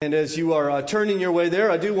And as you are turning your way there,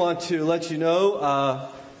 I do want to let you know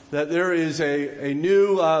that there is a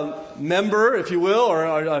new member, if you will, or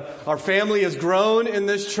our family has grown in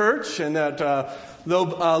this church, and that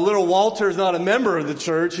though little Walter is not a member of the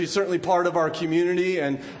church, he's certainly part of our community.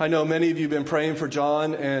 And I know many of you have been praying for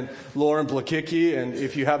John and Lauren Blakicki, and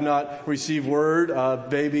if you have not received word,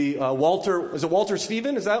 baby Walter, is it Walter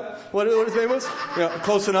Stephen? Is that what his name was? Yeah,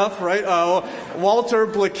 close enough, right? Walter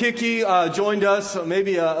Blakicki joined us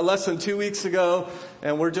maybe less than 2 weeks ago,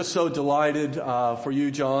 and we're just so delighted for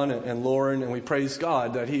you, John and Lauren, and we praise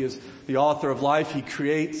God that He is the author of life. He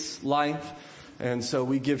creates life, and so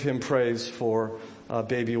we give Him praise for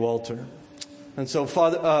baby Walter. And so,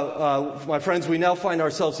 Father, my friends, we now find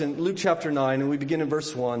ourselves in Luke chapter 9, and we begin in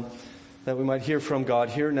verse 1, that we might hear from God.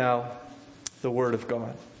 Hear now the word of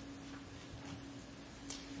God.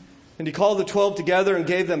 And He called the 12 together and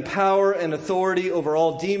gave them power and authority over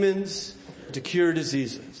all demons to cure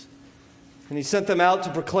diseases. And He sent them out to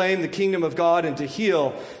proclaim the kingdom of God and to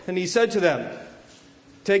heal. And He said to them,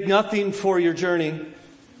 "Take nothing for your journey,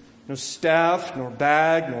 no staff, nor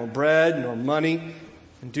bag, nor bread, nor money,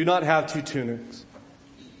 and do not have 2 tunics.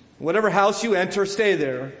 Whatever house you enter, stay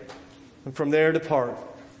there, and from there depart.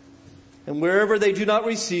 And wherever they do not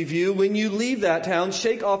receive you, when you leave that town,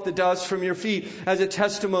 shake off the dust from your feet as a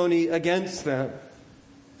testimony against them."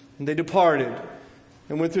 And they departed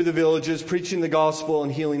and went through the villages, preaching the gospel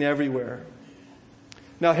and healing everywhere.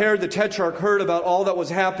 Now Herod the Tetrarch heard about all that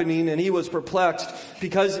was happening, and he was perplexed,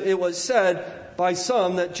 because it was said by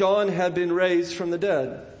some that John had been raised from the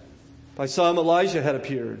dead. By some Elijah had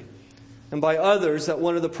appeared, and by others that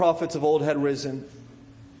one of the prophets of old had risen.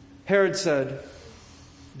 Herod said,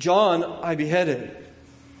 "John I beheaded,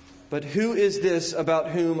 but who is this about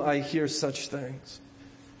whom I hear such things?"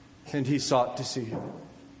 And he sought to see him.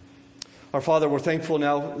 Our Father, we're thankful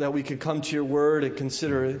now that we could come to your word and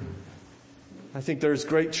consider it. I think there's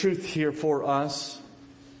great truth here for us,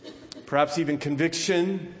 perhaps even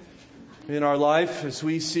conviction in our life as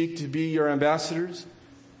we seek to be your ambassadors,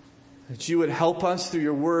 that you would help us through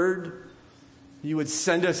your word. You would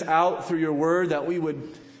send us out through your word, that we would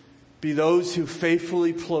be those who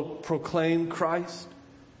faithfully proclaim Christ,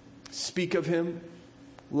 speak of Him,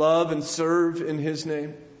 love and serve in His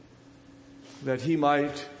name, that He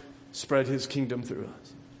might spread His kingdom through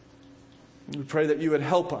us. We pray that you would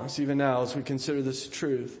help us even now as we consider this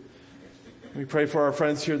truth. We pray for our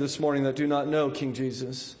friends here this morning that do not know King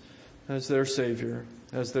Jesus as their Savior,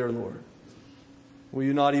 as their Lord. Will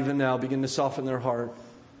you not even now begin to soften their heart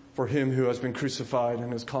for Him who has been crucified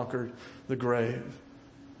and has conquered the grave,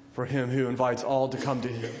 for Him who invites all to come to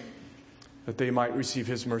Him, that they might receive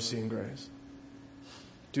His mercy and grace.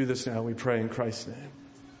 Do this now, we pray in Christ's name.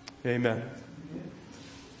 Amen.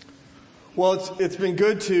 Well, it's been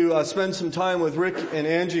good to spend some time with Rick and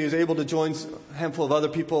Angie, who's able to join a handful of other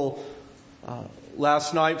people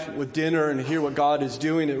last night with dinner and hear what God is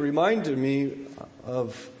doing. It reminded me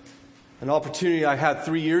of an opportunity I had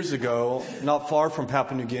 3 years ago, not far from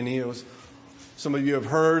Papua New Guinea. Some of you have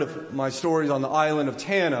heard of my stories on the island of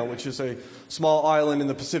Tanna, which is a small island in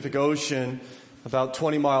the Pacific Ocean, about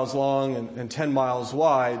 20 miles long and 10 miles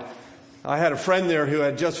wide. I had a friend there who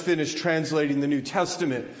had just finished translating the New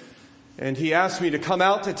Testament, and he asked me to come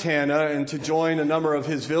out to Tanna and to join a number of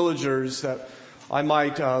his villagers, that I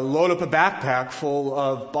might load up a backpack full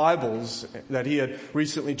of Bibles that he had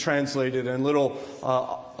recently translated, and little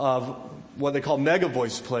what they call mega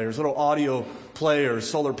voice players, little audio players,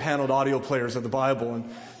 solar paneled audio players of the Bible, and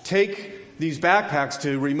take these backpacks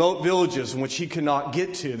to remote villages in which he could not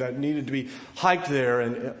get to, that needed to be hiked there,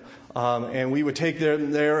 and we would take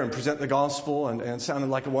them there and present the gospel, and it sounded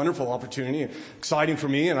like a wonderful opportunity, exciting for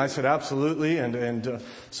me, and I said absolutely, and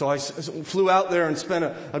so I flew out there and spent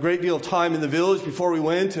a great deal of time in the village before we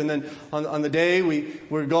went, and then on the day we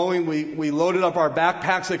were going, we loaded up our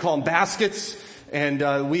backpacks. They call them baskets.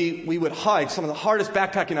 And we would hike, some of the hardest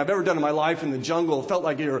backpacking I've ever done in my life, in the jungle. It felt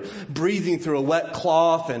like you were breathing through a wet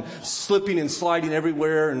cloth and slipping and sliding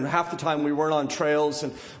everywhere. And half the time we weren't on trails.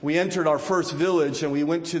 And we entered our first village, and we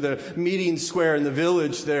went to the meeting square in the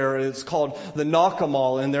village there. It's called the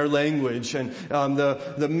Nakamal in their language. And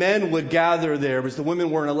the men would gather there, because the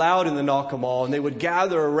women weren't allowed in the Nakamal. And they would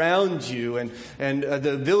gather around you. And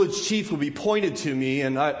the village chief would be pointed to me,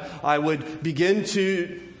 and I would begin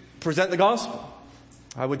to present the gospel.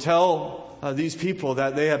 I would tell these people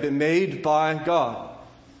that they have been made by God,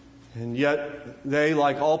 and yet they,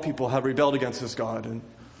 like all people, have rebelled against this God and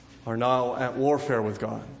are now at warfare with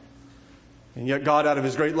God. And yet God, out of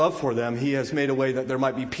His great love for them, He has made a way that there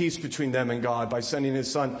might be peace between them and God by sending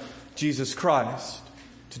His Son, Jesus Christ,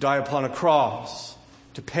 to die upon a cross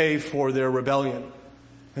to pay for their rebellion.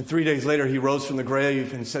 And 3 days later, he rose from the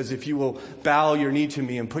grave and says, if you will bow your knee to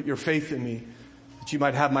me and put your faith in me, that you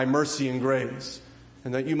might have my mercy and grace,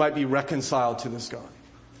 and that you might be reconciled to this God.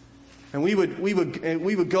 And we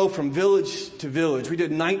would go from village to village. We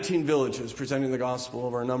did 19 villages presenting the gospel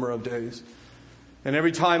over a number of days. And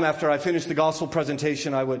every time after I finished the gospel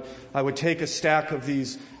presentation, I would take a stack of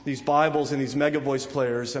these Bibles and these mega voice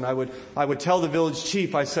players, and I would tell the village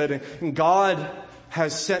chief, I said, God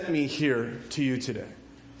has sent me here to you today,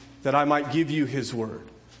 that I might give you his word.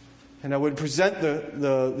 And I would present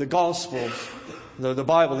the Gospels, the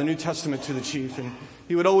Bible, the New Testament to the chief, and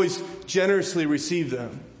he would always generously receive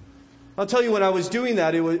them. I'll tell you, when I was doing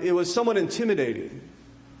that, it was somewhat intimidating.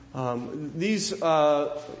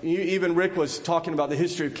 Even Rick was talking about the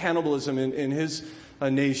history of cannibalism in his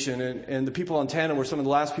nation, and the people on Tanna were some of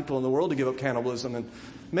the last people in the world to give up cannibalism, and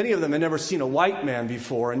many of them had never seen a white man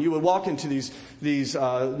before. And you would walk into these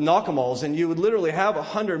Nakamalls, and you would literally have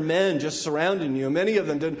 100 men just surrounding you. Many of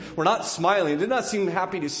them were not smiling, did not seem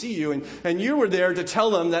happy to see you, and you were there to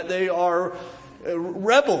tell them that they are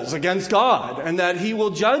rebels against God, and that he will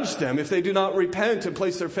judge them if they do not repent and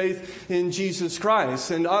place their faith in Jesus Christ.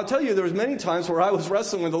 And I'll tell you, there was many times where I was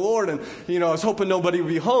wrestling with the Lord, and I was hoping nobody would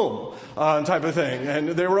be home, type of thing. And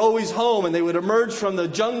they were always home, and they would emerge from the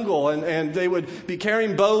jungle, and they would be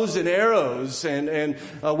carrying bows and arrows, and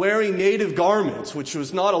wearing native garments, which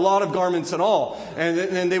was not a lot of garments at all.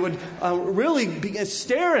 And they would really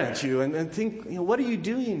stare at you and think, what are you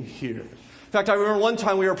doing here? In fact, I remember one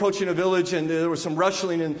time we were approaching a village, and there was some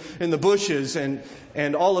rustling in the bushes, and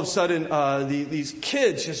all of a sudden these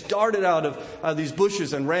kids just darted out of these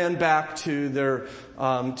bushes and ran back to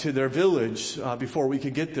their village before we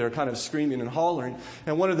could get there, kind of screaming and hollering.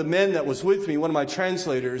 And one of the men that was with me, one of my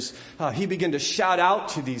translators, he began to shout out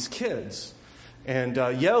to these kids and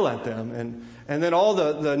yell at them. And then all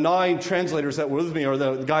the 9 translators that were with me, or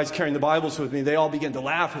the guys carrying the Bibles with me, they all began to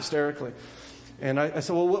laugh hysterically. And I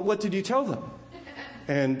said, well, what did you tell them?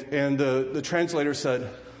 And the translator said,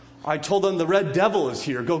 I told them the red devil is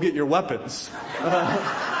here. Go get your weapons.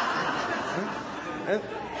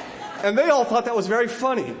 And they all thought that was very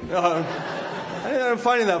funny. I didn't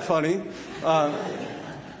find that funny.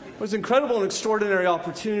 It was an incredible and extraordinary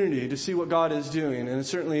opportunity to see what God is doing. And it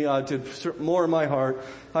certainly did more in my heart.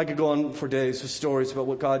 I could go on for days with stories about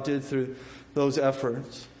what God did through those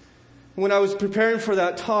efforts. When I was preparing for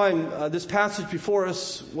that time, this passage before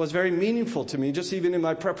us was very meaningful to me, just even in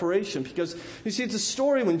my preparation, because you see, it's a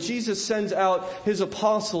story when Jesus sends out his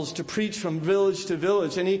apostles to preach from village to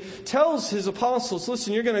village, and he tells his apostles,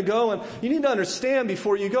 listen, you're going to go, and you need to understand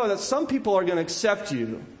before you go that some people are going to accept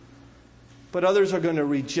you, but others are going to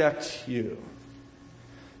reject you.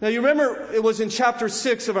 Now, you remember it was in chapter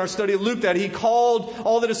 6 of our study of Luke that he called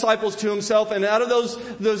all the disciples to himself. And out of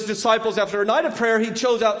those disciples, after a night of prayer, he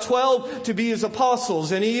chose out 12 to be his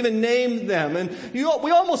apostles. And he even named them. And we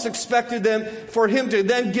almost expected for him to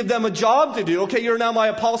then give them a job to do. Okay, you're now my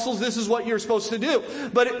apostles. This is what you're supposed to do.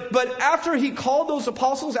 But after he called those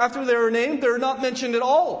apostles, after they were named, they're not mentioned at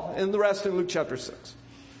all in the rest in Luke chapter 6.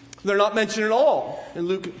 They're not mentioned at all in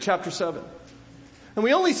Luke chapter 7. And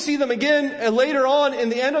we only see them again later on in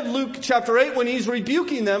the end of Luke chapter 8 when he's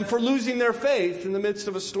rebuking them for losing their faith in the midst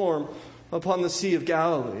of a storm upon the Sea of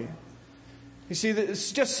Galilee. You see,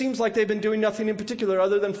 it just seems like they've been doing nothing in particular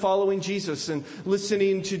other than following Jesus and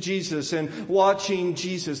listening to Jesus and watching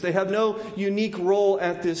Jesus. They have no unique role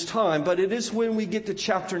at this time, but it is when we get to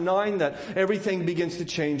chapter 9 that everything begins to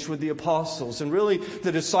change with the apostles and really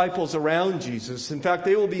the disciples around Jesus. In fact,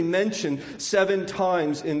 they will be mentioned 7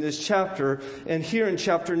 times in this chapter, and here in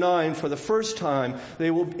chapter 9, for the first time, they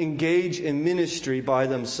will engage in ministry by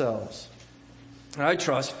themselves. And I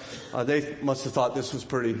trust they must have thought this was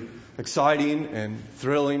pretty exciting and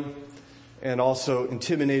thrilling and also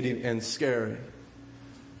intimidating and scary.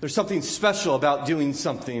 There's something special about doing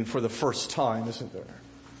something for the first time, isn't there?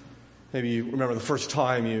 Maybe you remember the first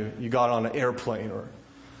time you got on an airplane, or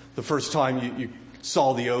the first time you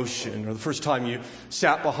saw the ocean, or the first time you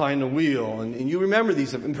sat behind a wheel, and you remember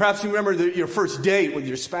these. And perhaps you remember your first date with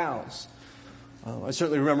your spouse. I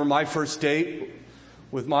certainly remember my first date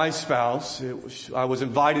with my spouse. I was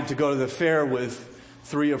invited to go to the fair with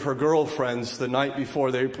 3 of her girlfriends the night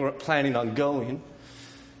before they were planning on going.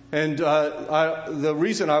 And the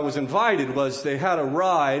reason I was invited was they had a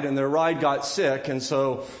ride, and their ride got sick, and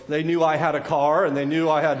so they knew I had a car, and they knew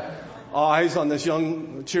I had eyes on this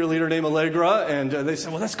young cheerleader named Allegra, and they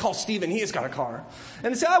said, well, let's call Stephen, he's got a car.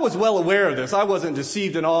 And see, I was well aware of this. I wasn't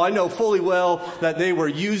deceived at all. I know fully well that they were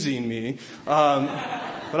using me.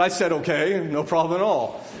 But I said, okay, no problem at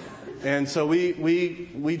all. And so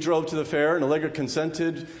we drove to the fair, and Allegra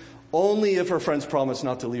consented. only if her friends promised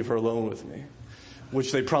not to leave her alone with me,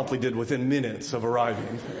 which they promptly did within minutes of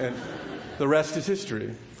arriving. And the rest is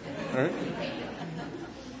history. All right?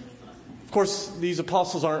 Of course, these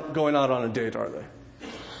apostles aren't going out on a date, are they?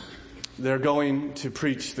 They're going to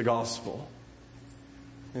preach the gospel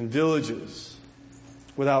in villages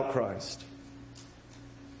without Christ.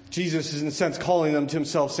 Jesus is in a sense calling them to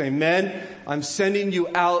himself, saying, men, I'm sending you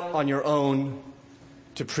out on your own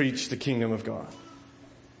to preach the kingdom of God.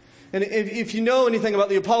 And if you know anything about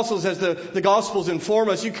the apostles as the Gospels inform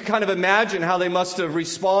us, you can kind of imagine how they must have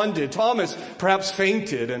responded. Thomas perhaps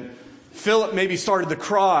fainted, and Philip maybe started to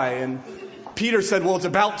cry, and Peter said, well, it's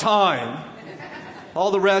about time.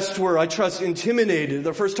 All the rest were, I trust, intimidated.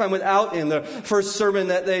 The first time without him, the first sermon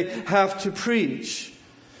that they have to preach.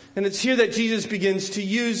 And it's here that Jesus begins to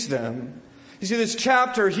use them. You see, this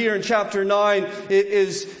chapter here in chapter 9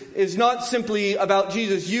 is not simply about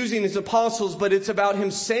Jesus using his apostles, but it's about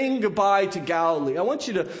him saying goodbye to Galilee. I want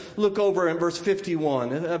you to look over in verse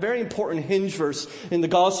 51, a very important hinge verse in the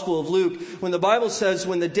Gospel of Luke, when the Bible says,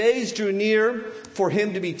 when the days drew near for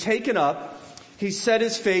him to be taken up, he set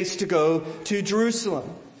his face to go to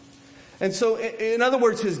Jerusalem. And so, in other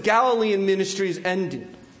words, his Galilean ministry is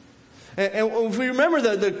ended. And if we remember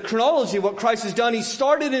the chronology of what Christ has done, he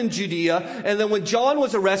started in Judea, and then when John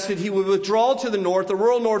was arrested, he would withdraw to the north, the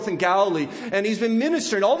rural north in Galilee. And he's been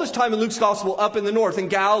ministering all this time in Luke's gospel up in the north in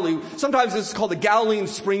Galilee. Sometimes this is called the Galilean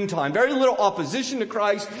springtime. Very little opposition to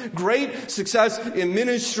Christ, great success in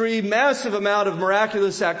ministry, massive amount of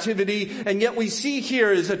miraculous activity. And yet we see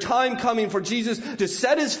here is a time coming for Jesus to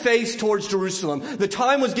set his face towards Jerusalem. The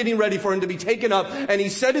time was getting ready for him to be taken up, and he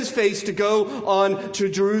set his face to go on to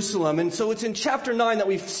Jerusalem. And so it's in chapter 9 that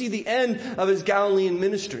we see the end of his Galilean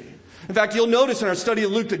ministry. In fact, you'll notice in our study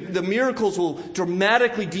of Luke that the miracles will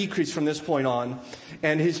dramatically decrease from this point on,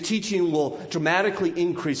 and his teaching will dramatically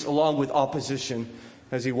increase along with opposition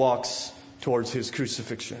as he walks towards his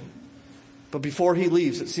crucifixion. But before he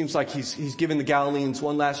leaves, it seems like he's given the Galileans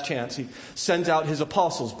one last chance. He sends out his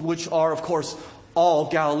apostles, which are, of course, all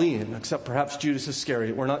Galilean, except perhaps Judas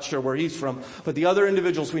Iscariot. We're not sure where he's from. But the other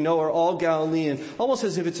individuals we know are all Galilean, almost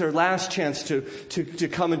as if it's their last chance to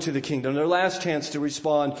come into the kingdom, their last chance to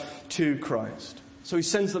respond to Christ. So he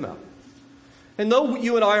sends them out. And though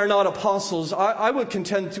you and I are not apostles, I would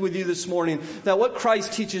contend with you this morning that what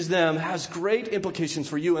Christ teaches them has great implications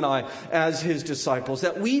for you and I as his disciples,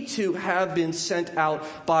 that we too have been sent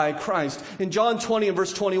out by Christ. In John 20 and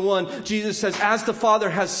verse 21, Jesus says, as the Father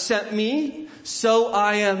has sent me, so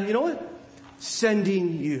I am, you know what?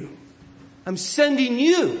 Sending you. I'm sending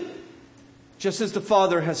you just as the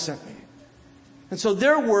Father has sent me. And so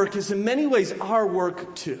their work is in many ways our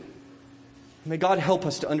work too. May God help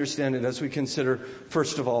us to understand it as we consider,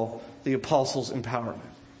 first of all, the apostles' empowerment.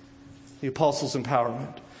 The apostles'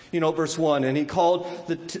 empowerment. You know, verse 1, and he called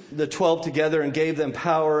the 12 together and gave them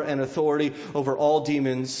power and authority over all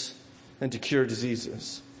demons and to cure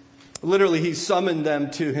diseases. Literally, he summoned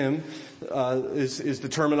them to him, is the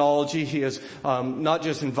terminology. He has not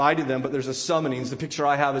just invited them, but there's a summoning. The picture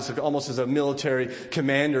I have is almost as a military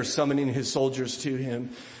commander summoning his soldiers to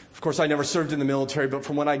him. Of course, I never served in the military, but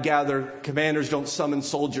from what I gather, commanders don't summon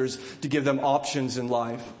soldiers to give them options in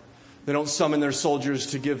life. They don't summon their soldiers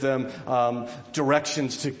to give them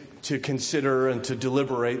directions to consider and to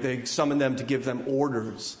deliberate. They summon them to give them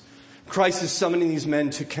orders. Christ is summoning these men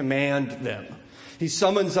to command them. He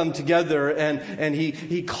summons them together and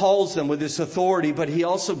he calls them with this authority, but he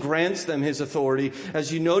also grants them his authority.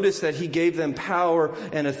 As you notice that he gave them power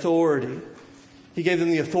and authority. He gave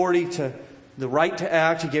them the authority the right to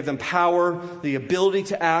act. He gave them power, the ability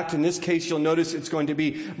to act. In this case, you'll notice it's going to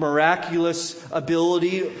be miraculous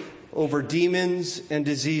ability over demons and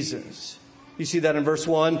diseases. You see that in verse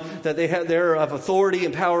 1, that they have authority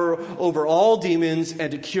and power over all demons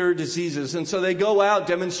and to cure diseases. And so they go out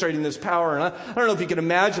demonstrating this power. And I don't know if you can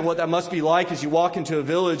imagine what that must be like as you walk into a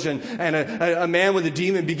village and a man with a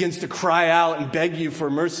demon begins to cry out and beg you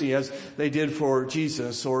for mercy as they did for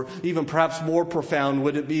Jesus. Or even perhaps more profound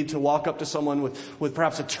would it be to walk up to someone with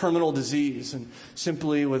perhaps a terminal disease and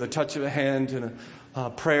simply with a touch of a hand and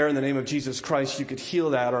prayer in the name of Jesus Christ, you could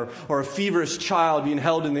heal that. Or a feverish child being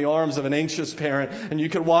held in the arms of an anxious parent, and you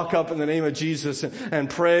could walk up in the name of Jesus and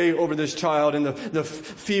pray over this child, and the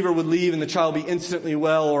fever would leave and the child be instantly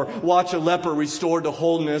well. Or watch a leper restored to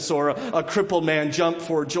wholeness, or a crippled man jump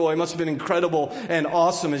for joy. It must have been incredible and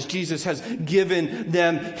awesome as Jesus has given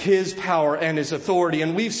them his power and his authority.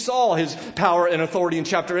 And we saw his power and authority in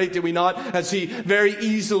chapter 8, did we not? As he very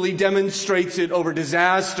easily demonstrates it over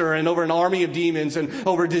disaster and over an army of demons, and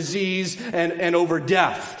over disease and over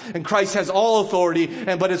death. And Christ has all authority,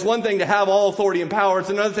 but it's one thing to have all authority and power. It's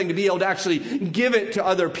another thing to be able to actually give it to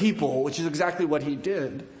other people, which is exactly what he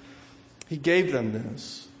did. He gave them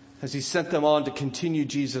this as he sent them on to continue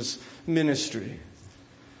Jesus' ministry.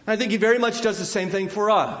 And I think he very much does the same thing for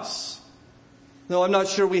us. Though I'm not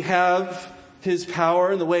sure we have his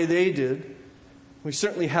power in the way they did, we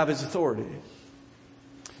certainly have his authority.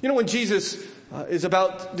 You know, when Jesus is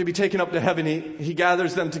about to be taken up to heaven, he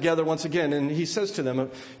gathers them together once again, and he says to them,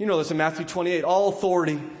 you know this in Matthew 28, all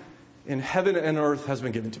authority in heaven and earth has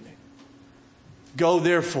been given to me. Go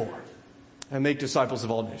therefore and make disciples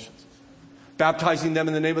of all nations, baptizing them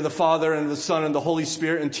in the name of the Father and of the Son and the Holy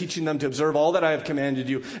Spirit, and teaching them to observe all that I have commanded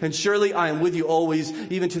you. And surely I am with you always,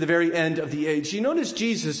 even to the very end of the age. You notice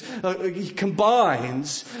Jesus, he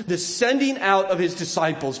combines the sending out of his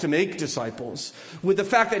disciples to make disciples with the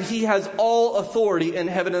fact that he has all authority in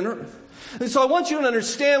heaven and earth. And so I want you to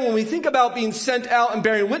understand, when we think about being sent out and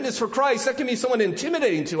bearing witness for Christ, that can be somewhat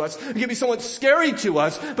intimidating to us. It can be somewhat scary to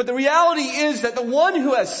us. But the reality is that the one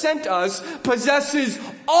who has sent us possesses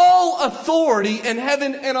all authority in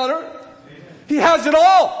heaven and on earth. He has it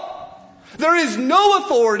all. There is no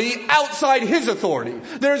authority outside his authority.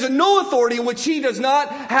 There is no authority in which he does not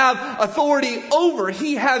have authority over.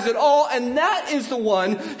 He has it all, and that is the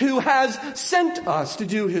one who has sent us to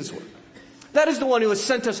do his work. That is the one who has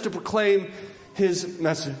sent us to proclaim his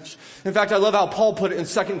message. In fact, I love how Paul put it in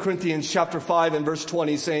 2 Corinthians chapter 5 and verse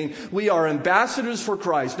 20, saying, we are ambassadors for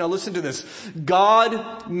Christ. Now listen to this.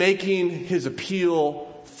 God making his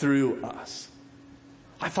appeal through us.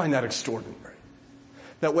 I find that extraordinary.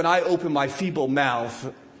 That when I open my feeble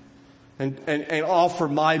mouth and offer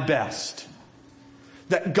my best,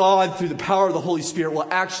 that God, through the power of the Holy Spirit,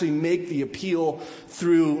 will actually make the appeal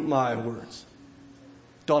through my words.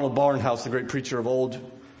 Donald Barnhouse, the great preacher of old,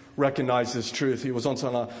 recognized this truth. He was once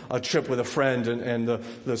on a trip with a friend, and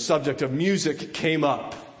the subject of music came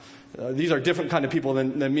up. These are different kind of people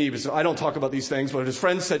than me, because I don't talk about these things, but his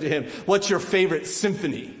friend said to him, what's your favorite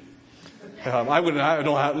symphony? I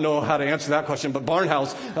don't know how to answer that question, but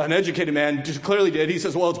Barnhouse, an educated man, just clearly did. He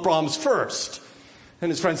says, well, it's Brahms first. And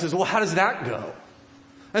his friend says, well, how does that go?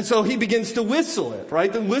 And so he begins to whistle it,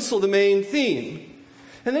 right? To whistle the main theme.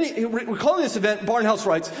 And then, recalling this event, Barnhouse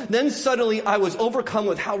writes, then suddenly I was overcome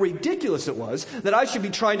with how ridiculous it was that I should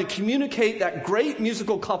be trying to communicate that great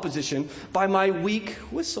musical composition by my weak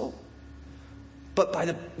whistle. But by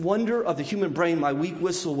the wonder of the human brain, my weak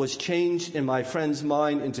whistle was changed in my friend's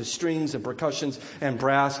mind into strings and percussions and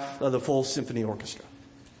brass of the full symphony orchestra.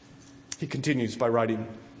 He continues by writing,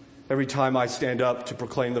 every time I stand up to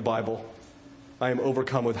proclaim the Bible, I am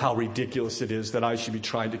overcome with how ridiculous it is that I should be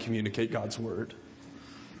trying to communicate God's word.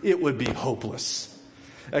 It would be hopeless,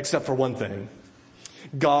 except for one thing.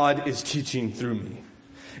 God is teaching through me.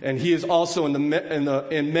 And he is also in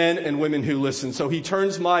men and women who listen. So he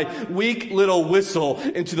turns my weak little whistle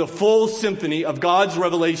into the full symphony of God's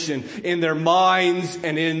revelation in their minds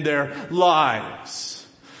and in their lives.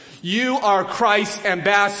 You are Christ's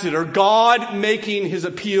ambassador, God making his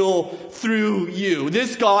appeal through you.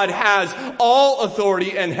 This God has all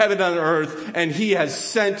authority in heaven and earth, and he has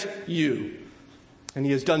sent you. And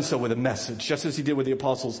he has done so with a message, just as he did with the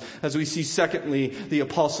apostles. As we see, secondly, the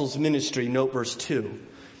apostles' ministry. Note verse 2.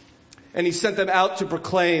 And he sent them out to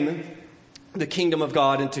proclaim the kingdom of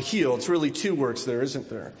God and to heal. It's really two words there, isn't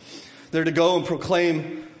there? They're to go and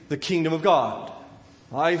proclaim the kingdom of God.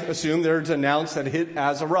 I assume they're to announce that it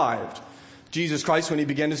has arrived. Jesus Christ, when he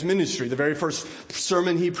began his ministry, the very first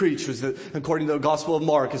sermon he preached was that, according to the Gospel of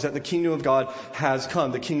Mark, is that the kingdom of God has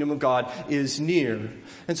come. The kingdom of God is near.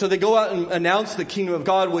 And so they go out and announce the kingdom of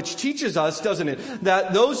God, which teaches us, doesn't it,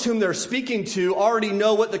 that those whom they're speaking to already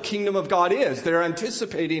know what the kingdom of God is. They're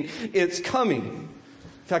anticipating its coming. In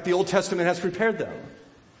fact, the Old Testament has prepared them.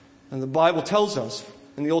 And the Bible tells us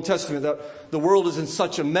in the Old Testament that the world is in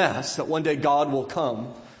such a mess that one day God will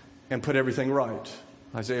come and put everything right.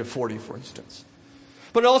 Isaiah 40, for instance.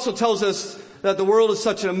 But it also tells us that the world is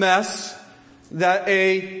such a mess that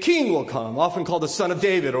a king will come, often called the son of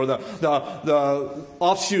David or the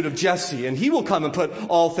offshoot of Jesse. And he will come and put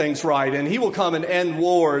all things right. And he will come and end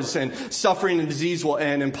wars, and suffering and disease will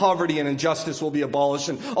end, and poverty and injustice will be abolished,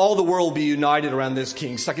 and all the world will be united around this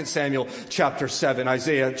king. 2 Samuel chapter 7,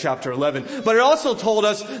 Isaiah chapter 11. But it also told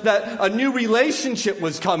us that a new relationship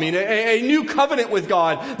was coming, a new covenant with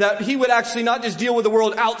God, that he would actually not just deal with the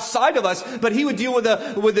world outside of us, but he would deal with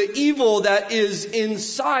the evil that is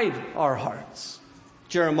inside our hearts.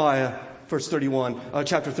 Jeremiah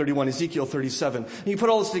chapter 31, Ezekiel 37. And you put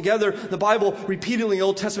all this together, the Bible repeatedly in the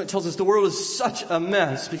Old Testament tells us the world is such a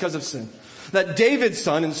mess because of sin. That David's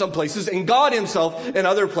son in some places and God himself in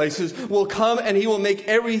other places will come and he will make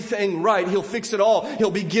everything right. He'll fix it all.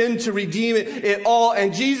 He'll begin to redeem it all.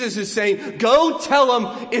 And Jesus is saying, go tell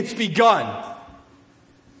him it's begun.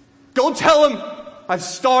 Go tell him I've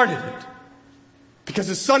started it. Because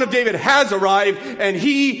the Son of David has arrived and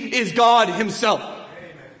he is God himself.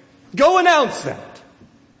 Amen. Go announce that.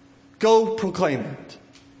 Go proclaim it.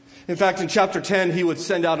 In fact, in chapter 10, he would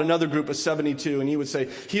send out another group of 72 and he would say,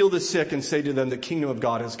 heal the sick and say to them, the kingdom of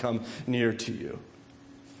God has come near to you.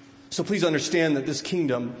 So please understand that this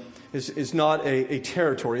kingdom is not a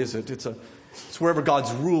territory, is it? It's wherever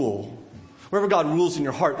God's rule. Wherever God rules in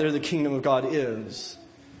your heart, there the kingdom of God is.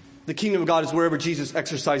 The kingdom of God is wherever Jesus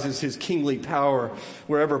exercises his kingly power,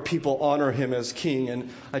 wherever people honor him as king.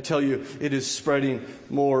 And I tell you, it is spreading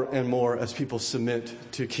more and more as people submit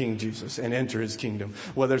to King Jesus and enter his kingdom.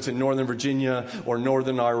 Whether it's in Northern Virginia or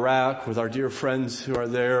Northern Iraq with our dear friends who are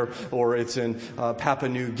there, or it's in Papua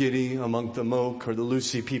New Guinea among the Moke or the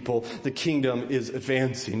Lucy people, the kingdom is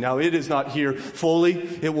advancing. Now, it is not here fully.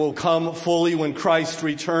 It will come fully when Christ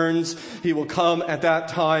returns. He will come at that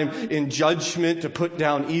time in judgment to put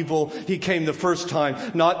down evil. He came the first time,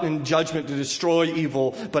 not in judgment to destroy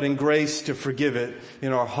evil, but in grace to forgive it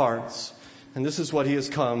in our hearts. And this is what he has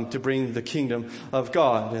come to bring, the kingdom of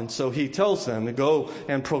God. And so he tells them to go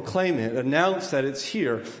and proclaim it, announce that it's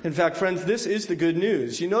here. In fact, friends, this is the good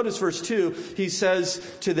news. You notice verse 2, he says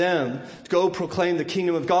to them, go proclaim the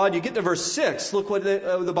kingdom of God. You get to verse 6, look what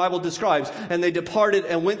the Bible describes. And they departed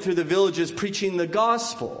and went through the villages preaching the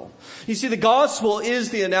gospel. You see, the gospel is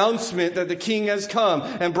the announcement that the king has come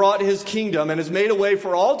and brought his kingdom and has made a way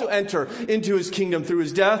for all to enter into his kingdom through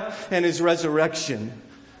his death and his resurrection.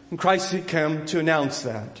 And Christ had come to announce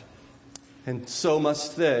that. And so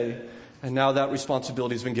must they. And now that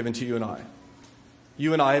responsibility has been given to you and I.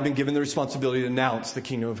 You and I have been given the responsibility to announce the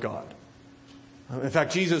kingdom of God. In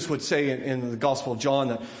fact, Jesus would say in the Gospel of John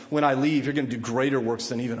that when I leave, you're going to do greater works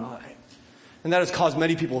than even I. And that has caused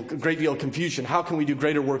many people a great deal of confusion. How can we do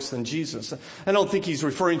greater works than Jesus? I don't think he's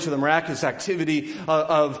referring to the miraculous activity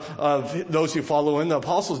of those who follow him. The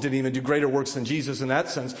apostles didn't even do greater works than Jesus in that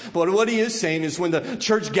sense. But what he is saying is when the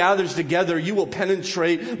church gathers together, you will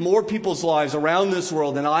penetrate more people's lives around this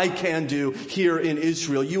world than I can do here in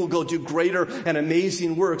Israel. You will go do greater and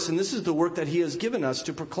amazing works. And this is the work that he has given us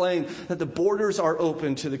to proclaim that the borders are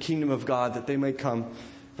open to the kingdom of God, that they may come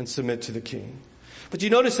and submit to the king. But you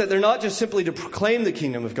notice that they're not just simply to proclaim the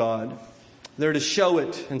kingdom of God. They're to show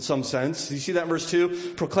it in some sense. You see that in verse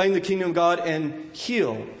 2? Proclaim the kingdom of God and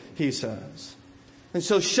heal, he says. And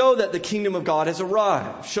so show that the kingdom of God has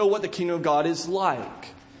arrived. Show what the kingdom of God is like.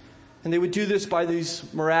 And they would do this by these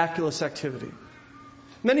miraculous activity.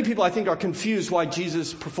 Many people, I think, are confused why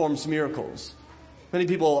Jesus performs miracles. Many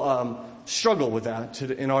people struggle with that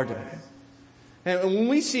in our day. And when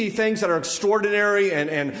we see things that are extraordinary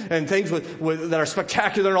and things that are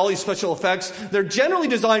spectacular and all these special effects, they're generally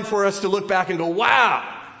designed for us to look back and go,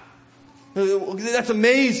 wow, that's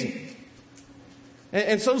amazing.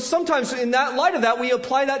 And so sometimes in that light of that, we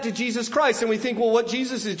apply that to Jesus Christ and we think, well, what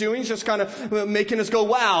Jesus is doing is just kind of making us go,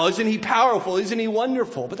 wow, isn't he powerful? Isn't he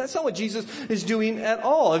wonderful? But that's not what Jesus is doing at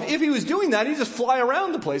all. If he was doing that, he'd just fly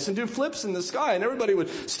around the place and do flips in the sky and everybody would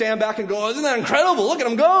stand back and go, isn't that incredible? Look at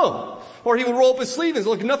him go. Or he would roll up his sleeve and say,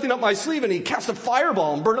 look, nothing up my sleeve, and he'd cast a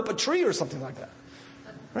fireball and burn up a tree or something like that.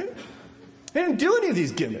 Right? He didn't do any of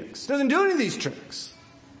these gimmicks. Doesn't do any of these tricks.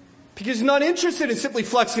 Because he's not interested in simply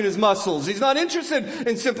flexing his muscles. He's not interested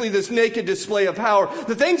in simply this naked display of power.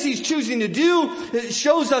 The things he's choosing to do, it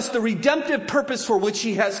shows us the redemptive purpose for which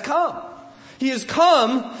he has come. He has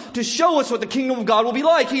come to show us what the kingdom of God will be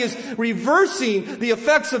like. He is reversing the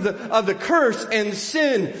effects of the curse and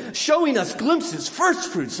sin, showing us glimpses,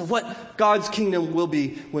 first fruits of what God's kingdom will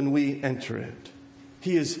be when we enter it.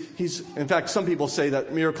 He's, in fact, some people say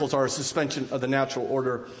that miracles are a suspension of the natural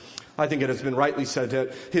order. I think it has been rightly said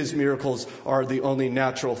that his miracles are the only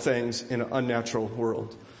natural things in an unnatural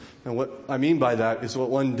world. And what I mean by that is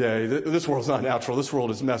what one day, this world's not natural, this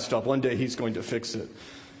world is messed up. One day he's going to fix it.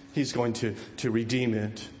 He's going to redeem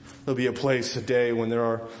it. There'll be a place, a day when there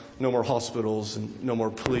are no more hospitals and no more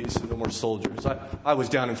police and no more soldiers. I was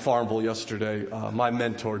down in Farmville yesterday. My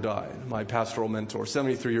mentor died, my pastoral mentor,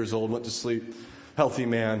 73 years old, went to sleep. Healthy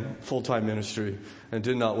man, full-time ministry, and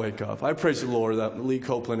did not wake up. I praise the Lord that Lee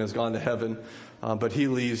Copeland has gone to heaven, but he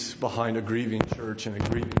leaves behind a grieving church and a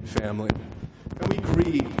grieving family. And we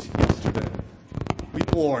grieved yesterday. We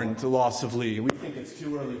mourned the loss of Lee. We think it's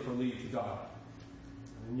too early for Lee to die.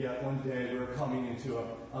 And yet one day we're coming into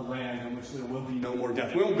a land in which there will be no more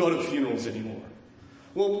death. We won't go to funerals anymore.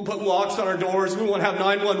 We'll put locks on our doors. We won't have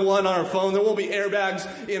 911 on our phone. There won't be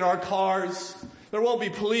airbags in our cars. There won't be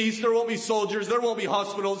police. There won't be soldiers. There won't be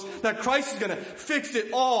hospitals. That Christ is going to fix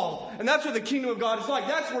it all. And that's what the kingdom of God is like.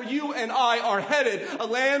 That's where you and I are headed. A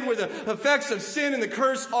land where the effects of sin and the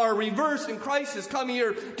curse are reversed. And Christ is coming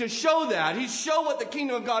here to show that. He show what the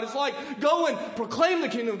kingdom of God is like. Go and proclaim the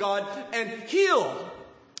kingdom of God and heal.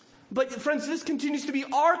 But friends, this continues to be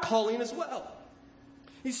our calling as well.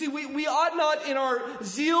 You see, we ought not, in our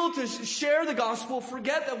zeal to share the gospel,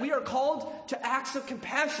 forget that we are called to acts of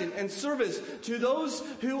compassion and service to those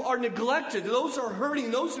who are neglected, those who are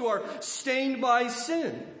hurting, those who are stained by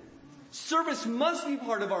sin. Service must be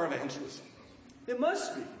part of our evangelism. It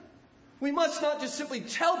must be. We must not just simply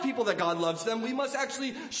tell people that God loves them. We must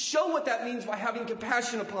actually show what that means by having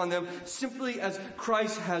compassion upon them, simply as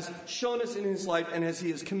Christ has shown us in his life and as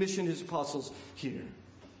he has commissioned his apostles here.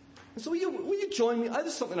 And so will you join me? This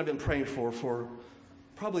is something I've been praying for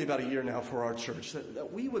probably about a year now for our church,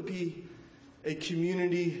 that we would be a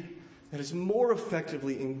community that is more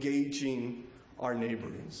effectively engaging our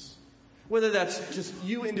neighbors. Whether that's just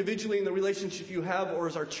you individually in the relationship you have or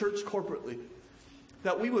as our church corporately.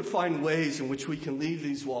 That we would find ways in which we can leave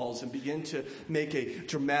these walls and begin to make a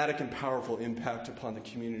dramatic and powerful impact upon the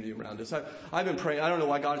community around us. I've been praying, I don't know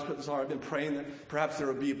why God has put this on, I've been praying that perhaps there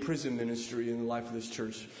would be a prison ministry in the life of this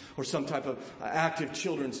church, or some type of active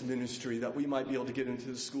children's ministry that we might be able to get into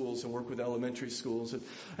the schools and work with elementary schools.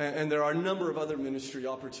 And there are a number of other ministry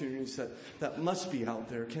opportunities that must be out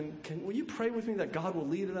there. Will you pray with me that God will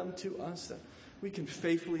lead them to us, that we can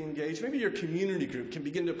faithfully engage? Maybe your community group can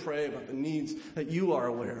begin to pray about the needs that you are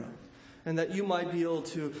aware of. And that you might be able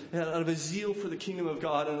to, out of a zeal for the kingdom of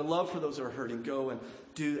God and a love for those who are hurting, go and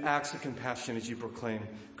do acts of compassion as you proclaim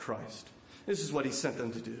Christ. This is what he sent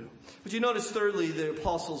them to do. But you notice, thirdly, the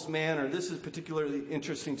apostles' manner. This is particularly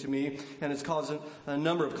interesting to me, and it's caused a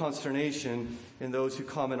number of consternation in those who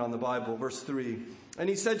comment on the Bible. Verse 3, and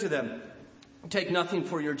he said to them, take nothing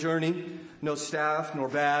for your journey, no staff, nor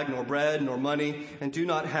bag, nor bread, nor money, and do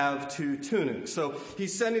not have 2 tunics. So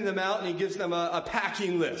he's sending them out and he gives them a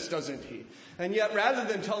packing list, doesn't he? And yet rather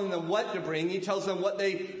than telling them what to bring, he tells them what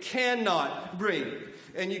they cannot bring.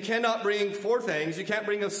 And you cannot bring 4 things. You can't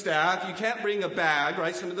bring a staff. You can't bring a bag,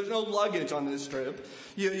 right? So there's no luggage on this trip.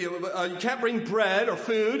 You can't bring bread or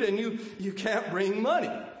food, and you can't bring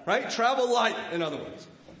money, right? Travel light, in other words.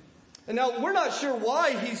 And now, we're not sure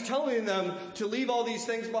why he's telling them to leave all these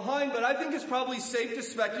things behind, but I think it's probably safe to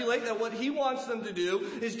speculate that what he wants them to do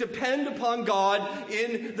is depend upon God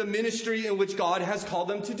in the ministry in which God has called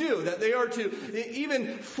them to do. That they are to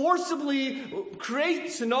even forcibly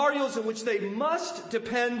create scenarios in which they must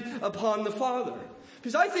depend upon the Father.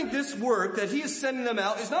 Because I think this work that he is sending them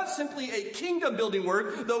out is not simply a kingdom-building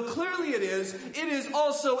work, though clearly it is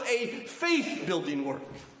also a faith-building work.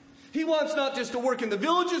 He wants not just to work in the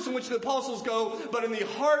villages in which the apostles go, but in the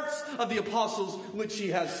hearts of the apostles which he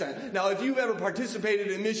has sent. Now, if you've ever participated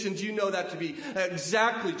in missions, you know that to be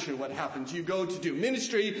exactly true what happens. You go to do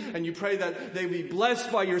ministry and you pray that they be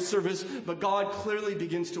blessed by your service, but God clearly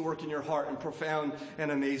begins to work in your heart in profound and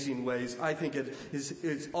amazing ways. I think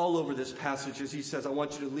it's all over this passage as he says, I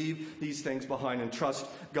want you to leave these things behind and trust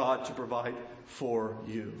God to provide for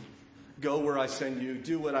you. Go where I send you,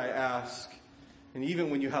 do what I ask. And even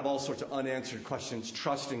when you have all sorts of unanswered questions,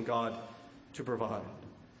 trust in God to provide.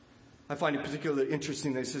 I find it particularly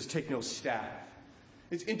interesting that it says, take no staff.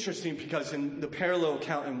 It's interesting because in the parallel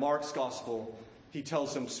account in Mark's gospel, he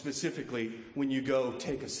tells them specifically, when you go,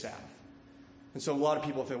 take a staff. And so a lot of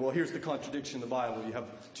people think, well, here's the contradiction in the Bible. You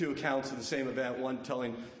have 2 accounts of the same event, one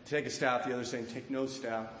telling to take a staff, the other saying take no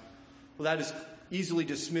staff. Well, that is easily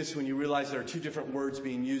dismissed when you realize there are 2 different words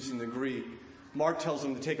being used in the Greek. Mark tells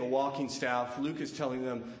them to take a walking staff. Luke is telling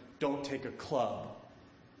them, don't take a club.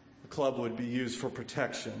 A club would be used for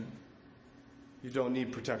protection. You don't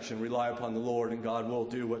need protection. Rely upon the Lord, and God will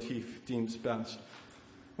do what he deems best.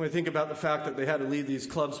 When I think about the fact that they had to leave these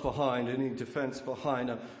clubs behind, any defense behind,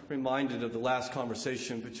 I'm reminded of the last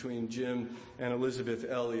conversation between Jim and Elizabeth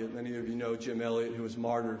Elliot. Many of you know Jim Elliot, who was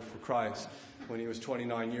martyred for Christ when he was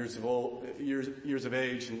 29 years of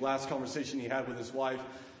age. And the last conversation he had with his wife,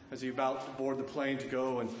 as he about to board the plane to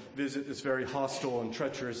go and visit this very hostile and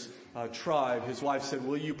treacherous tribe, his wife said,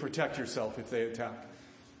 will you protect yourself if they attack?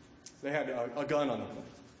 They had a gun on them.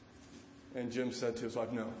 And Jim said to his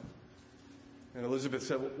wife, no. And Elizabeth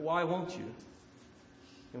said, well, why won't you?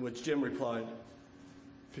 In which Jim replied,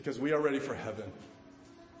 because we are ready for heaven,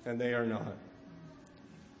 and they are not.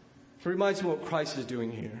 It reminds me of what Christ is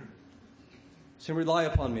doing here. So rely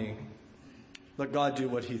upon me. Let God do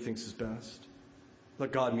what he thinks is best.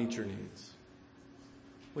 Let God meet your needs.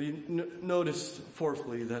 Well, you notice,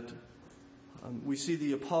 fourthly, that we see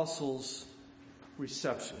the apostles'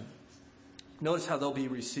 reception. Notice how they'll be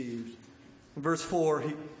received. In verse 4,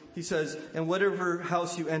 he says, and whatever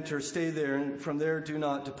house you enter, stay there, and from there do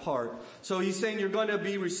not depart. So he's saying you're going to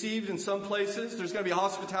be received in some places. There's going to be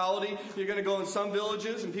hospitality. You're going to go in some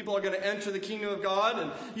villages, and people are going to enter the kingdom of God.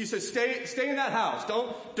 And he says, stay in that house.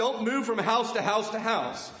 Don't move from house to house to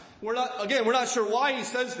house. We're not sure why he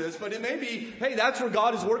says this, but it may be, hey, that's where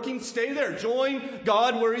God is working. Stay there. Join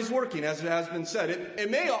God where he's working, as it has been said.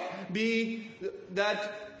 It may be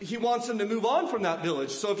that he wants them to move on from that village.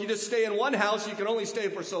 So if you just stay in one house, you can only stay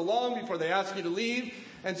for so long before they ask you to leave.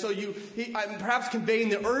 And so I'm perhaps conveying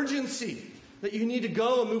the urgency that you need to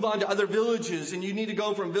go and move on to other villages, and you need to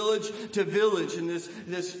go from village to village in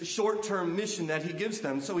this short-term mission that he gives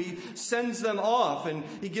them. So he sends them off, and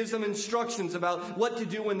he gives them instructions about what to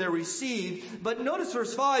do when they're received. But notice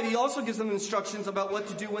verse 5, he also gives them instructions about what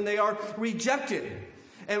to do when they are rejected.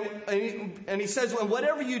 And he says,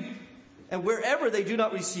 and wherever they do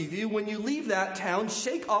not receive you, when you leave that town,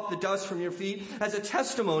 shake off the dust from your feet as a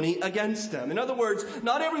testimony against them. In other words,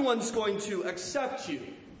 not everyone's going to accept you.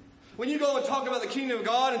 When you go and talk about the kingdom of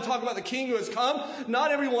God and talk about the king who has come,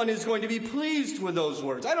 not everyone is going to be pleased with those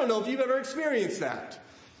words. I don't know if you've ever experienced that.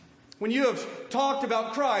 When you have talked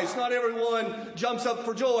about Christ, not everyone jumps up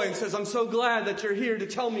for joy and says, I'm so glad that you're here to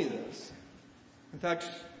tell me this. In fact,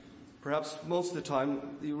 perhaps most of the time,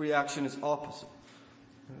 the reaction is opposite.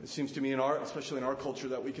 It seems to me, especially in our culture,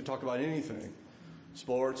 that we can talk about anything.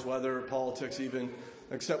 Sports, weather, politics even,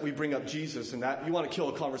 except we bring up Jesus. And that you want to kill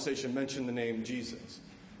a conversation, mention the name Jesus.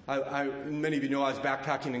 Many of you know I was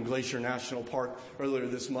backpacking in Glacier National Park earlier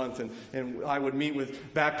this month, and I would meet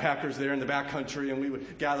with backpackers there in the backcountry, and we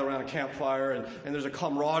would gather around a campfire, and there's a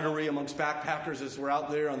camaraderie amongst backpackers as we're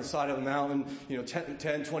out there on the side of the mountain,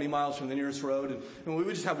 10, 20 miles from the nearest road, and we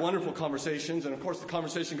would just have wonderful conversations, and of course the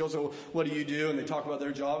conversation goes, well, what do you do? And they talk about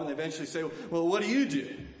their job, and they eventually say, well, what do you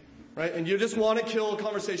do? Right? And you just want to kill a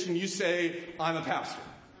conversation, you say, I'm a pastor.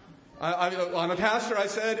 I'm a pastor, I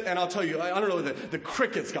said, and I'll tell you, I don't know, the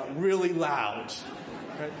crickets got really loud.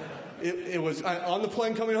 Right? It was on the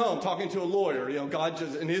plane coming home, talking to a lawyer. God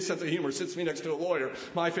just, in his sense of humor, sits me next to a lawyer,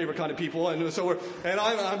 my favorite kind of people. And so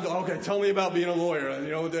I'm okay. Tell me about being a lawyer.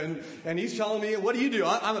 And he's telling me, what do you do?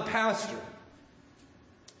 I'm a pastor.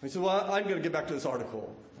 He said, well, I'm going to get back to this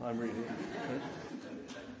article I'm reading. Right?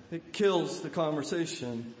 It kills the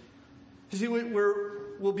conversation. You see,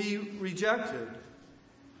 we'll be rejected.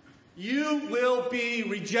 You will be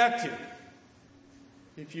rejected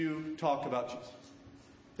if you talk about Jesus.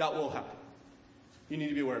 That will happen. You need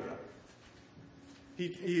to be aware of that.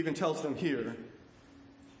 He even tells them here.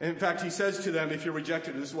 In fact, he says to them, if you're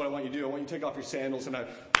rejected, this is what I want you to do. I want you to take off your sandals, and I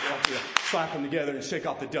want you to slap them together and shake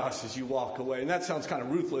off the dust as you walk away. And that sounds kind of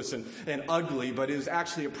ruthless and ugly, but it is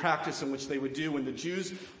actually a practice in which they would do when the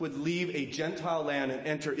Jews would leave a Gentile land and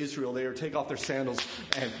enter Israel. They would take off their sandals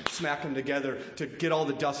and smack them together to get all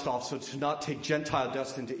the dust off, so to not take Gentile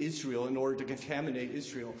dust into Israel in order to contaminate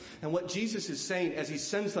Israel. And what Jesus is saying as he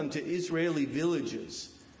sends them to Israeli villages,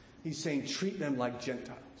 he's saying, treat them like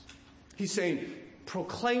Gentiles. He's saying,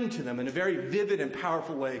 proclaim to them in a very vivid and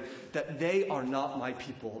powerful way that they are not my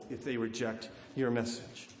people if they reject your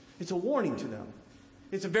message. It's a warning to them.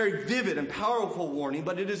 It's a very vivid and powerful warning,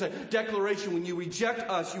 but it is a declaration. When you reject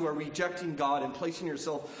us, you are rejecting God and placing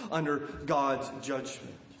yourself under God's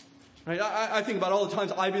judgment. Right? I think about all the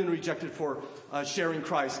times I've been rejected for sharing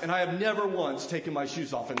Christ, and I have never once taken my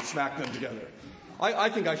shoes off and smacked them together. I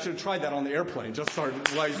think I should have tried that on the airplane, just started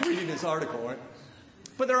while I was reading this article, right?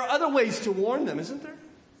 But there are other ways to warn them, isn't there?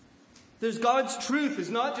 There's God's truth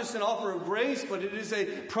is not just an offer of grace, but it is a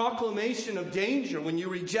proclamation of danger. When you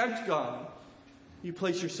reject God, you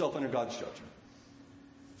place yourself under God's judgment.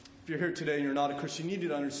 If you're here today and you're not a Christian, you need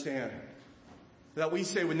to understand that we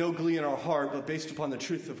say with no glee in our heart, but based upon the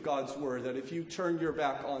truth of God's word, that if you turn your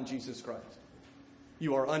back on Jesus Christ,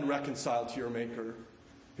 you are unreconciled to your Maker,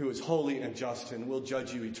 who is holy and just and will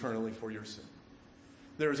judge you eternally for your sin.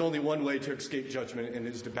 There is only one way to escape judgment, and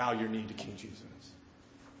it is to bow your knee to King Jesus.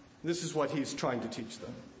 This is what he's trying to teach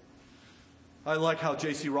them. I like how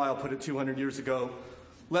J.C. Ryle put it 200 years ago.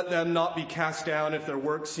 Let them not be cast down if their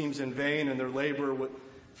work seems in vain and their labor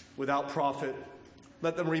without profit.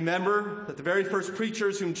 Let them remember that the very first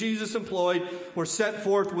preachers whom Jesus employed were sent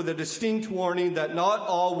forth with a distinct warning that not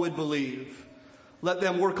all would believe. Let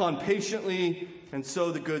them work on patiently and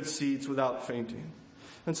sow the good seeds without fainting.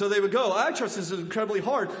 And so they would go. I trust this is incredibly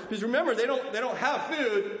hard because remember, they don't have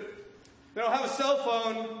food. They don't have a cell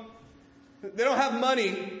phone. They don't have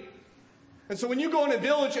money. And so when you go in a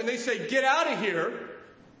village and they say, get out of here,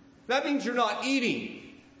 that means you're not eating.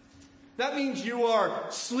 That means you are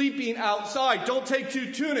sleeping outside. Don't take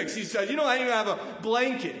 2 tunics, he said. You don't even have a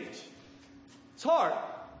blanket. It's hard.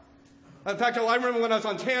 In fact, I remember when I was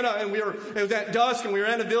on Tana and it was at dusk and we were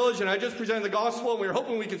in a village and I just presented the gospel and we were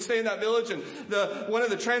hoping we could stay in that village, and one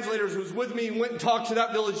of the translators who was with me went and talked to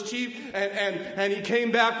that village chief and he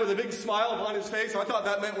came back with a big smile upon his face. So I thought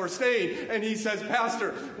that meant we're staying. And he says,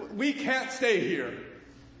 Pastor, we can't stay here,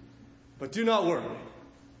 but do not worry.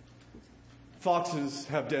 Foxes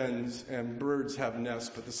have dens and birds have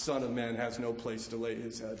nests, but the Son of Man has no place to lay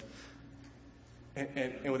his head.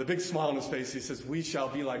 And with a big smile on his face, he says, we shall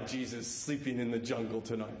be like Jesus sleeping in the jungle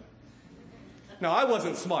tonight. Now, I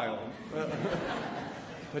wasn't smiling.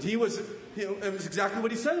 But it was exactly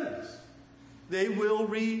what he says. They will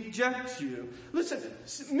reject you. Listen,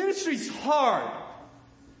 ministry's hard.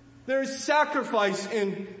 There is sacrifice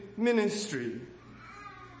in ministry.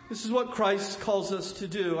 This is what Christ calls us to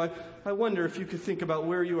do. I wonder if you could think about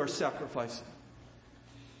where you are sacrificing.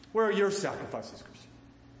 Where are your sacrifices, Christian?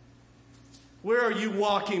 Where are you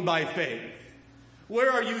walking by faith?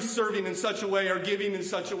 Where are you serving in such a way, or giving in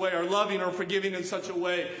such a way, or loving or forgiving in such a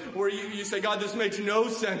way where you say, God, this makes no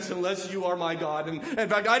sense unless you are my God. And in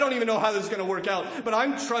fact, I don't even know how this is going to work out, but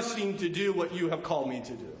I'm trusting to do what you have called me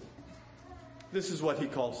to do. This is what he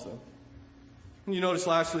calls them. And you notice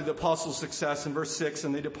lastly the apostles' success in verse 6,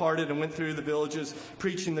 and they departed and went through the villages,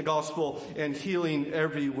 preaching the gospel and healing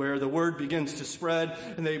everywhere. The word begins to spread,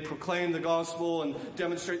 and they proclaim the gospel and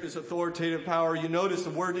demonstrate this authoritative power. You notice the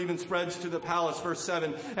word even spreads to the palace, verse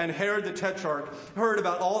 7. And Herod the Tetrarch heard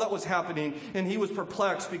about all that was happening, and he was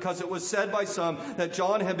perplexed, because it was said by some that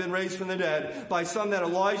John had been raised from the dead, by some that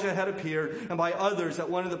Elijah had appeared, and by others that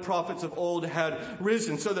one of the prophets of old had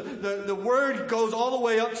risen. So the word goes all the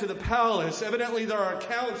way up to the palace. Evidently, there are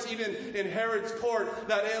accounts even in Herod's court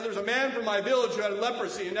that there's a man from my village who had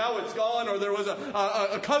leprosy and now it's gone, or there was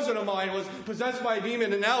a cousin of mine who was possessed by a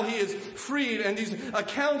demon and now he is freed. And these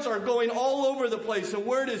accounts are going all over the place. The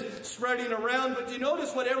word is spreading around. But you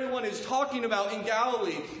notice what everyone is talking about in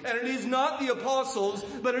Galilee, and it is not the apostles,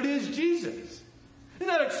 but it is Jesus. Isn't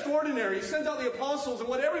that extraordinary? He sends out the apostles, and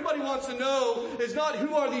what everybody wants to know is not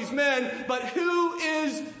who are these men, but who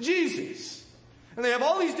is Jesus. And they have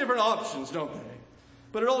all these different options, don't they?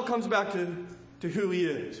 But it all comes back to who he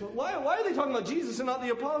is. Why are they talking about Jesus and not the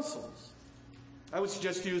apostles? I would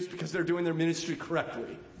suggest to you it's because they're doing their ministry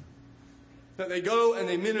correctly. That they go and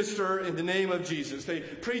they minister in the name of Jesus. They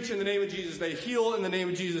preach in the name of Jesus. They heal in the name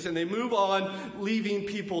of Jesus. And they move on, leaving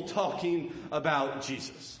people talking about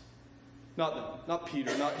Jesus. Not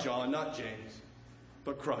Peter, not John, not James,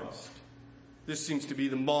 but Christ. This seems to be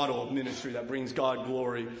the model of ministry that brings God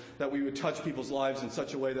glory, that we would touch people's lives in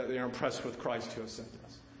such a way that they are impressed with Christ who has sent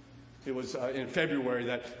us. It was in February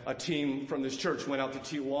that a team from this church went out to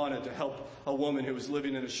Tijuana to help a woman who was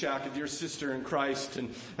living in a shack, a dear sister in Christ.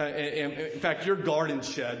 And in fact, your garden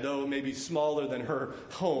shed, though it may be smaller than her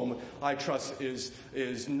home, I trust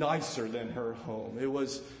is nicer than her home. It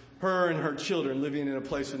was her and her children living in a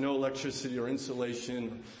place with no electricity or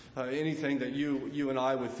insulation, anything that you and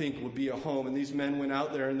I would think would be a home. And these men went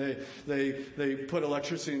out there and they put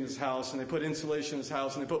electricity in this house, and they put insulation in this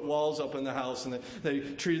house, and they put walls up in the house, and they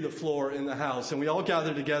treated the floor in the house. And we all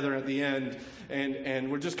gathered together at the end,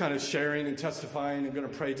 and we're just kind of sharing and testifying and going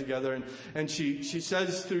to pray together. And she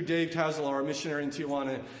says through Dave Tazzler, our missionary in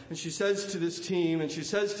Tijuana, and she says to this team, and she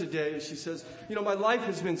says to Dave, she says, my life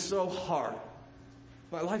has been so hard.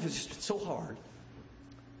 My life has just been so hard.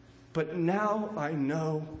 But now I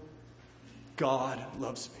know God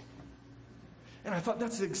loves me. And I thought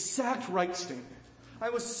that's the exact right statement. I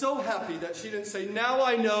was so happy that she didn't say, now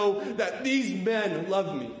I know that these men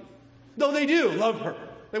love me. Though they do love her.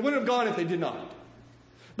 They wouldn't have gone if they did not.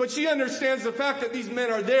 But she understands the fact that these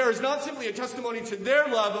men are there is not simply a testimony to their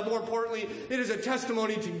love, but more importantly, it is a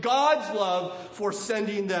testimony to God's love for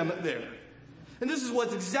sending them there. And this is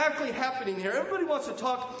what's exactly happening here. Everybody wants to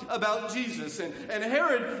talk about Jesus. And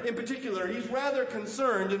Herod, in particular, he's rather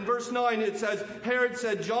concerned. In verse 9, it says, Herod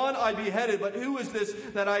said, John I beheaded, but who is this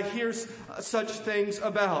that I hear such things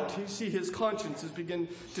about? You see, his conscience is beginning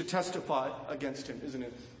to testify against him, isn't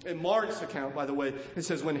it? In Mark's account, by the way, it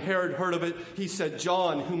says, when Herod heard of it, he said,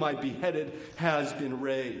 John, whom I beheaded, has been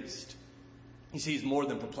raised. You see, he's more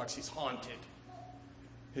than perplexed. He's haunted.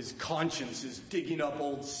 His conscience is digging up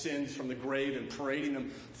old sins from the grave and parading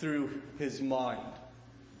them through his mind.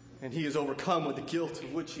 And he is overcome with the guilt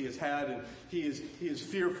of which he has had, and he is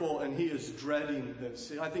fearful, and he is dreading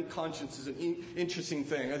this. I think conscience is an interesting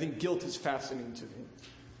thing. I think guilt is fascinating to me.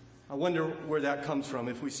 I wonder where that comes from,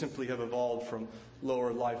 if we simply have evolved from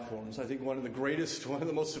lower life forms. I think one of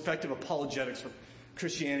the most effective apologetics for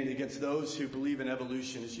Christianity against those who believe in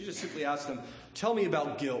evolution is you just simply ask them, tell me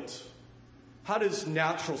about guilt. How does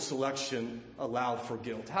natural selection allow for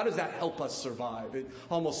guilt? How does that help us survive? It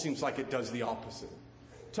almost seems like it does the opposite.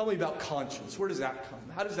 Tell me about conscience. Where does that come?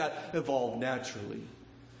 How does that evolve naturally?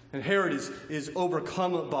 And Herod is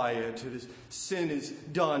overcome by it. His sin is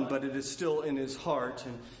done, but it is still in his heart.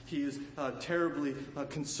 And he is terribly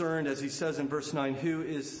concerned, as he says in verse 9, who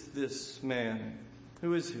is this man?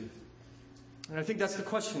 Who is he? And I think that's the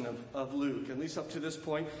question of Luke, at least up to this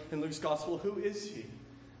point in Luke's gospel. Who is he?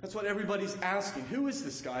 That's what everybody's asking. Who is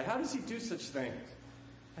this guy? How does he do such things?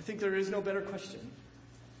 I think there is no better question.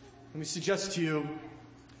 Let me suggest to you,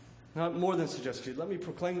 not more than suggest to you, let me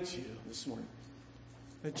proclaim to you this morning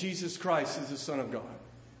that Jesus Christ is the Son of God.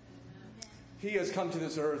 He has come to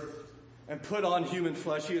this earth and put on human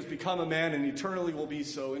flesh. He has become a man and eternally will be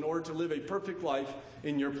so in order to live a perfect life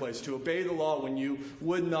in your place, to obey the law when you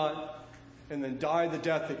would not, and then die the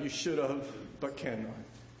death that you should have but cannot.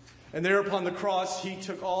 And there upon the cross, he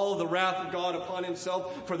took all the wrath of God upon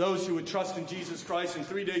himself for those who would trust in Jesus Christ. And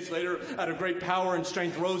 3 days later, out of great power and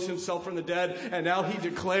strength, rose himself from the dead. And now he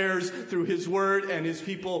declares through his word and his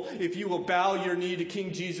people, if you will bow your knee to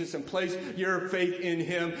King Jesus and place your faith in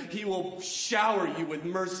him, he will shower you with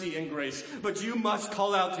mercy and grace. But you must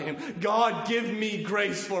call out to him, God, give me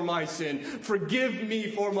grace for my sin. Forgive me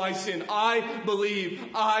for my sin. I believe,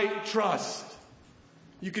 I trust.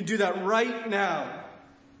 You can do that right now.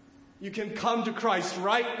 You can come to Christ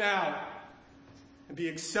right now and be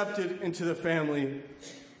accepted into the family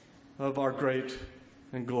of our great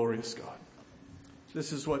and glorious God.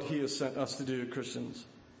 This is what he has sent us to do, Christians.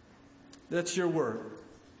 That's your work.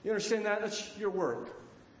 You understand that? That's your work.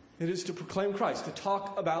 It is to proclaim Christ, to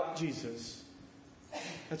talk about Jesus.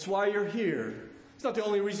 That's why you're here. It's not the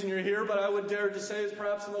only reason you're here, but I would dare to say it's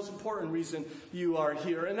perhaps the most important reason you are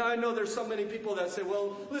here. And I know there's so many people that say,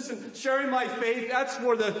 well, listen, sharing my faith, that's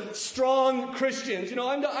for the strong Christians. You know,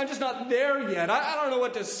 I'm just not there yet. I don't know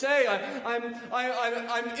what to say.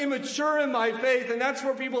 I'm immature in my faith, and that's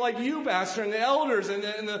for people like you, Pastor, and the elders, and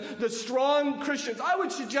the strong Christians. I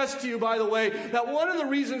would suggest to you, by the way, that one of the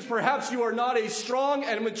reasons perhaps you are not a strong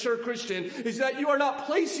and mature Christian is that you are not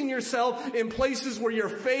placing yourself in places where your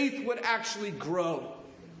faith would actually grow.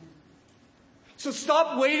 So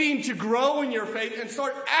stop waiting to grow in your faith and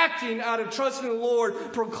start acting out of trust in the Lord,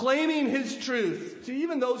 proclaiming his truth to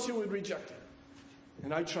even those who would reject it.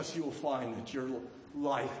 And I trust you will find that your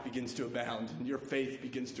life begins to abound and your faith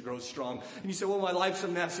begins to grow strong. And you say, well, my life's a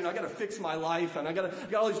mess. You know, I got to fix my life and I got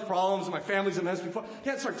all these problems and my family's a mess before. I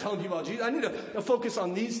can't start telling people about Jesus. I need to focus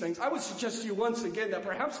on these things. I would suggest to you once again that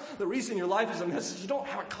perhaps the reason your life is a mess is you don't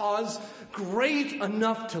have a cause great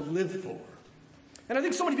enough to live for. And I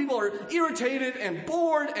think so many people are irritated and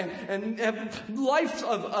bored and have lives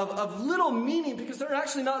of little meaning because they're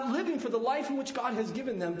actually not living for the life in which God has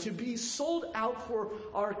given them to be sold out for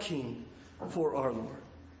our King, for our Lord.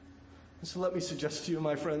 And so let me suggest to you,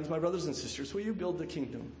 my friends, my brothers and sisters, will you build the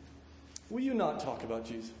kingdom? Will you not talk about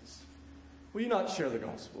Jesus? Will you not share the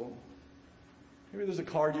gospel? Maybe there's a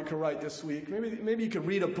card you could write this week. Maybe you could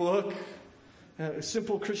read a book, a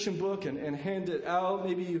simple Christian book, and hand it out.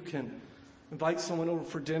 Maybe you can invite someone over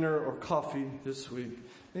for dinner or coffee this week.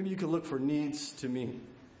 Maybe you could look for needs to meet.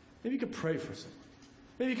 Maybe you could pray for someone.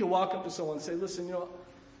 Maybe you could walk up to someone and say, listen, you know,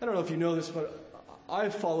 I don't know if you know this, but I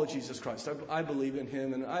follow Jesus Christ. I believe in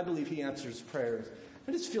him, and I believe he answers prayers.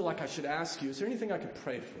 I just feel like I should ask you, is there anything I could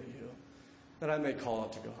pray for you that I may call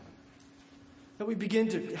out to God? That we begin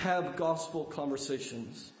to have gospel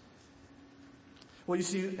conversations. Well, you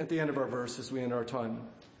see at the end of our verse as we end our time,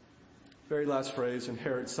 very last phrase, and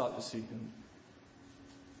Herod sought to see him.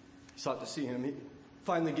 Sought to see him. He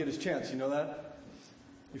finally get his chance. You know that?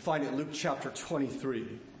 You find it in Luke chapter 23.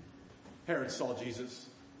 Herod saw Jesus.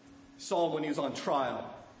 He saw him when he was on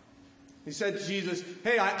trial. He said to Jesus,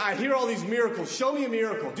 hey, I hear all these miracles. Show me a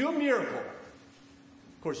miracle. Do a miracle.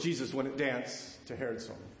 Of course, Jesus wouldn't dance to Herod's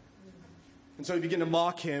song. And so he began to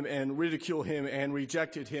mock him and ridicule him and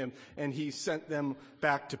rejected him. And he sent them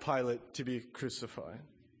back to Pilate to be crucified.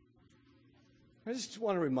 I just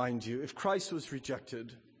want to remind you, if Christ was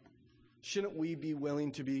rejected, shouldn't we be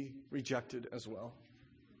willing to be rejected as well?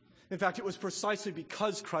 In fact, it was precisely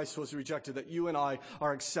because Christ was rejected that you and I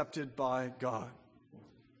are accepted by God.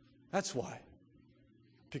 That's why.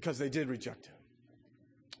 Because they did reject him.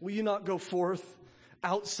 Will you not go forth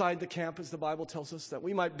outside the camp, as the Bible tells us, that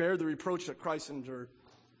we might bear the reproach that Christ endured?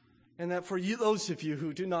 And that for you, those of you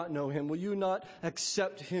who do not know him, will you not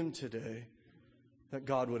accept him today, that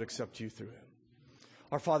God would accept you through him?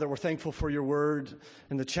 Our Father, we're thankful for your word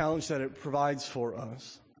and the challenge that it provides for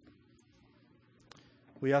us.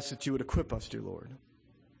 We ask that you would equip us, dear Lord,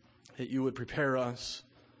 that you would prepare us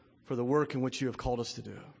for the work in which you have called us to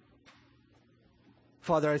do.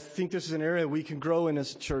 Father, I think this is an area we can grow in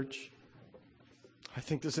as a church. I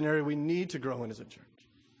think this is an area we need to grow in as a church.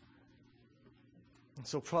 And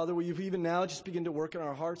so, Father, will you even now just begin to work in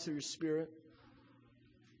our hearts through your Spirit?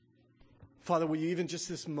 Father, will you even just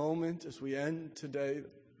this moment as we end today,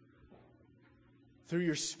 through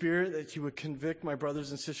your Spirit, that you would convict my brothers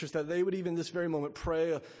and sisters, that they would even this very moment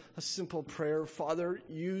pray a simple prayer. Father,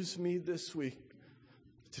 use me this week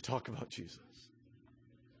to talk about Jesus.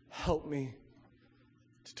 Help me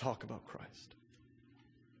to talk about Christ.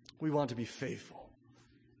 We want to be faithful.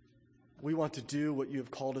 We want to do what you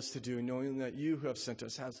have called us to do, knowing that you who have sent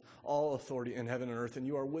us has all authority in heaven and earth, and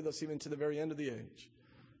you are with us even to the very end of the age.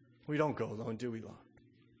 We don't go alone, do we, Lord?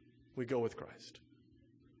 We go with Christ.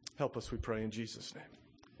 Help us, we pray, in Jesus'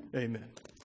 name. Amen.